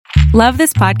Love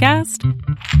this podcast?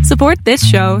 Support this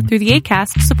show through the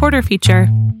Acast supporter feature.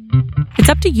 It's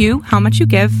up to you how much you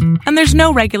give, and there's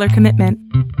no regular commitment.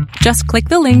 Just click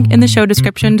the link in the show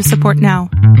description to support now.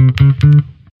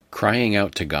 Crying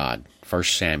out to God, 1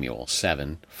 Samuel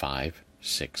 7, 5,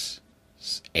 6,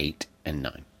 8, and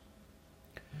 9.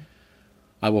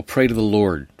 I will pray to the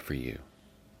Lord for you.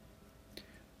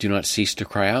 Do not cease to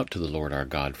cry out to the Lord our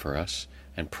God for us,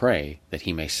 and pray that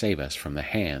he may save us from the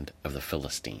hand of the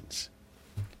Philistines.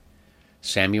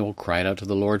 Samuel cried out to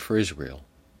the Lord for Israel,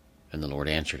 and the Lord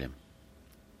answered him.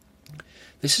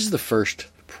 This is the first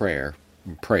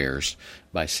prayers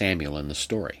by Samuel in the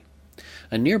story.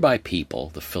 A nearby people,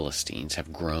 the Philistines,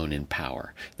 have grown in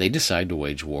power. They decide to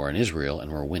wage war on Israel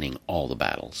and were winning all the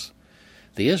battles.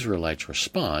 The Israelites'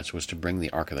 response was to bring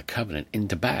the Ark of the Covenant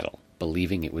into battle,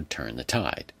 believing it would turn the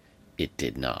tide. It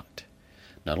did not.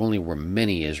 Not only were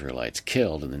many Israelites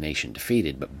killed and the nation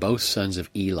defeated, but both sons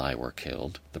of Eli were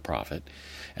killed, the prophet,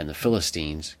 and the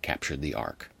Philistines captured the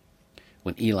ark.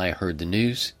 When Eli heard the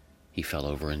news, he fell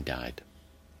over and died.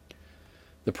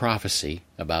 The prophecy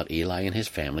about Eli and his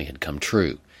family had come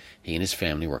true. He and his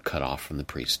family were cut off from the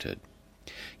priesthood.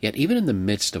 Yet even in the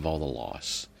midst of all the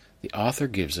loss, the author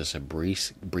gives us a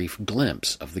brief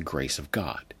glimpse of the grace of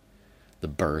God, the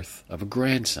birth of a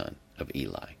grandson of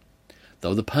Eli.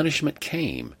 Though the punishment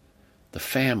came, the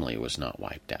family was not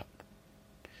wiped out.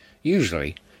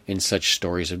 Usually, in such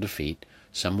stories of defeat,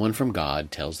 someone from God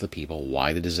tells the people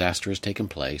why the disaster has taken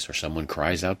place, or someone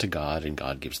cries out to God and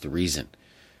God gives the reason.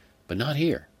 But not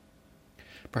here.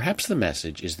 Perhaps the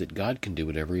message is that God can do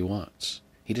whatever he wants.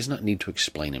 He does not need to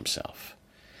explain himself.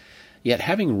 Yet,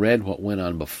 having read what went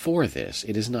on before this,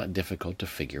 it is not difficult to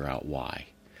figure out why.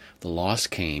 The loss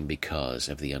came because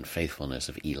of the unfaithfulness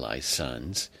of Eli's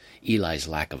sons, Eli's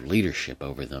lack of leadership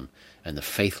over them, and the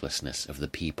faithlessness of the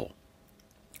people.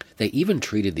 They even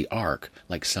treated the ark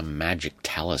like some magic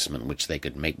talisman which they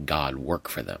could make God work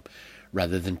for them,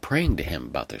 rather than praying to him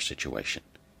about their situation.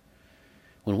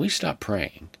 When we stop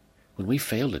praying, when we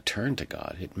fail to turn to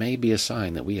God, it may be a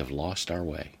sign that we have lost our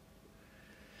way.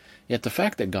 Yet the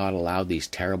fact that God allowed these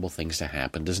terrible things to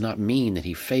happen does not mean that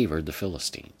he favored the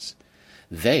Philistines.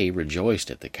 They rejoiced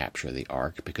at the capture of the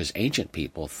ark because ancient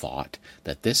people thought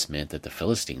that this meant that the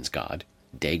Philistines' god,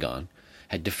 Dagon,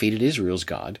 had defeated Israel's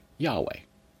God, Yahweh.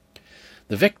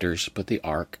 The victors put the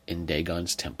ark in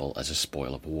Dagon's temple as a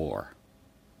spoil of war.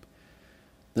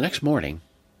 The next morning,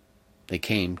 they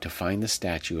came to find the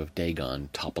statue of Dagon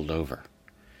toppled over.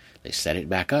 They set it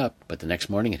back up, but the next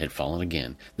morning it had fallen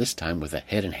again, this time with the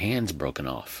head and hands broken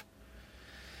off.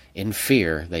 In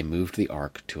fear, they moved the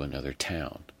ark to another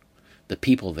town. The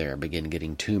people there began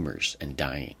getting tumors and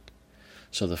dying.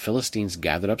 So the Philistines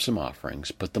gathered up some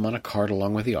offerings, put them on a cart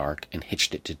along with the ark, and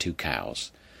hitched it to 2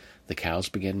 cows. The cows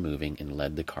began moving and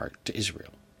led the cart to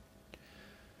Israel.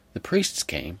 The priests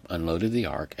came, unloaded the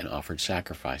ark, and offered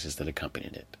sacrifices that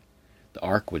accompanied it. The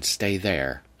ark would stay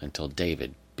there until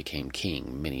David became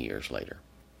king many years later.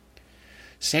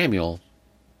 Samuel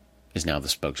is now the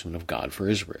spokesman of God for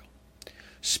Israel.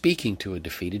 Speaking to a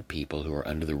defeated people who are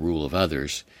under the rule of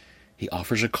others, he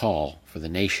offers a call for the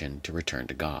nation to return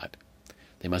to God.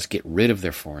 They must get rid of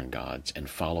their foreign gods and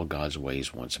follow God's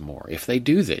ways once more. If they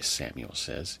do this, Samuel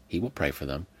says, he will pray for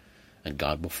them, and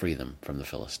God will free them from the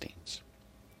Philistines.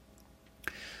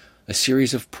 A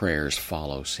series of prayers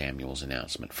follow Samuel's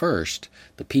announcement. First,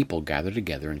 the people gather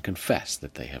together and confess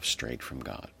that they have strayed from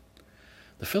God.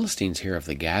 The Philistines hear of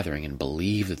the gathering and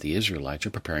believe that the Israelites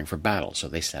are preparing for battle, so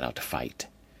they set out to fight.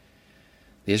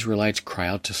 The Israelites cry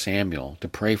out to Samuel to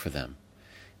pray for them.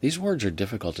 These words are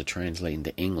difficult to translate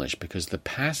into English because the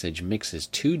passage mixes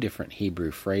 2 different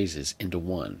Hebrew phrases into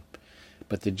one.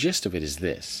 But the gist of it is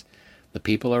this: the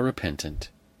people are repentant.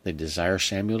 They desire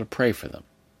Samuel to pray for them.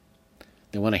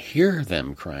 They want to hear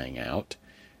them crying out.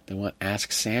 They want to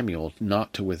ask Samuel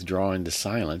not to withdraw into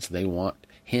silence. They want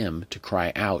him to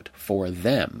cry out for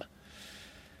them.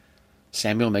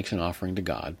 Samuel makes an offering to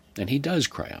God, and he does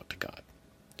cry out to God.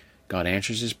 God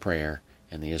answers his prayer,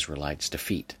 and the Israelites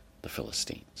defeat the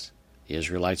Philistines. The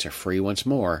Israelites are free once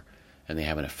more, and they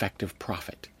have an effective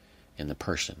prophet in the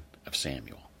person of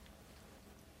Samuel.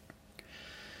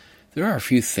 There are a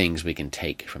few things we can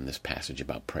take from this passage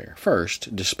about prayer.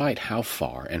 First, despite how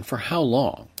far and for how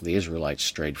long the Israelites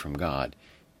strayed from God,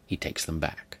 he takes them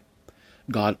back.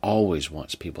 God always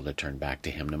wants people to turn back to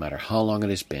him, no matter how long it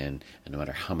has been and no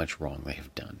matter how much wrong they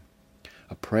have done.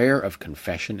 A prayer of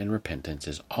confession and repentance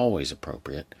is always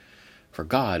appropriate, for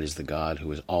God is the God who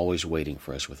is always waiting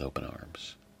for us with open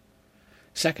arms.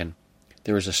 Second,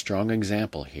 there is a strong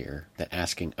example here that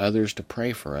asking others to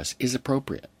pray for us is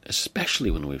appropriate,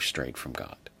 especially when we've strayed from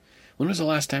God. When was the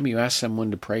last time you asked someone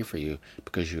to pray for you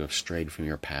because you have strayed from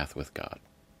your path with God?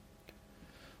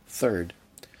 Third,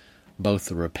 both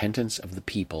the repentance of the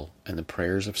people and the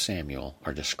prayers of Samuel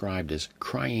are described as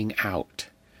crying out.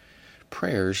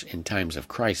 Prayers in times of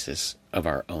crisis, of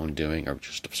our own doing or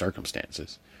just of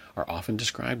circumstances, are often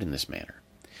described in this manner.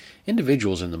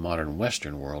 Individuals in the modern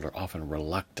Western world are often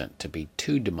reluctant to be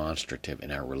too demonstrative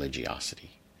in our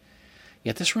religiosity.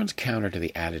 Yet this runs counter to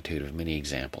the attitude of many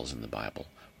examples in the Bible.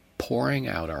 Pouring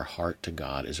out our heart to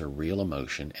God is a real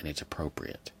emotion, and it's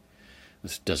appropriate.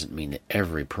 This doesn't mean that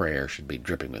every prayer should be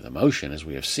dripping with emotion. As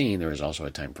we have seen, there is also a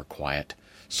time for quiet,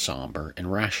 somber,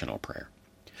 and rational prayer.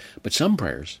 But some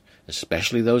prayers,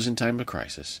 especially those in time of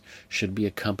crisis, should be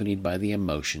accompanied by the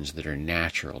emotions that are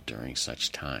natural during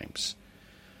such times.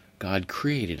 God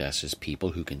created us as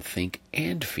people who can think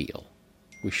and feel.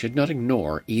 We should not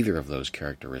ignore either of those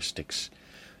characteristics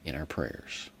in our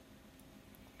prayers.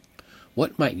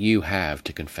 What might you have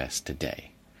to confess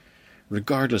today?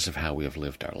 Regardless of how we have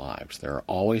lived our lives, there are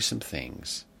always some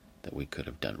things that we could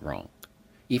have done wrong.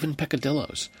 Even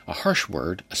peccadillos, a harsh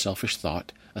word, a selfish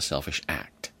thought, a selfish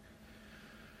act.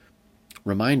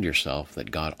 Remind yourself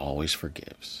that God always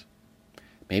forgives.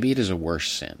 Maybe it is a worse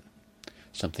sin,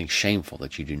 something shameful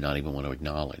that you do not even want to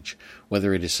acknowledge.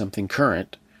 Whether it is something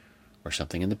current or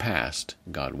something in the past,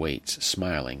 God waits,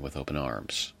 smiling with open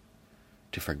arms,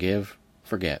 to forgive,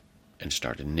 forget, and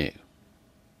start anew.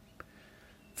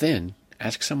 Then,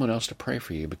 ask someone else to pray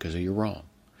for you because of your wrong.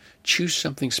 Choose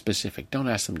something specific. Don't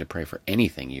ask them to pray for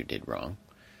anything you did wrong.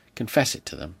 Confess it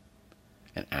to them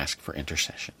and ask for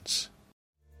intercessions.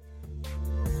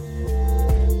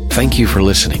 Thank you for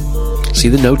listening. See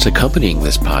the notes accompanying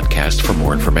this podcast for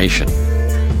more information.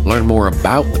 Learn more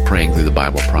about the Praying Through the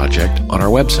Bible project on our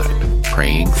website,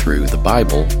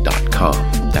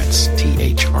 prayingthroughthebible.com. That's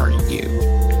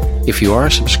THRU. If you are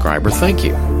a subscriber, thank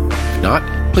you. If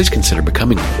not, please consider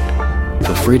becoming one.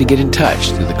 Feel free to get in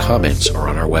touch through the comments or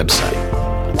on our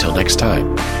website. Until next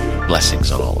time,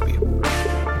 blessings on all of you.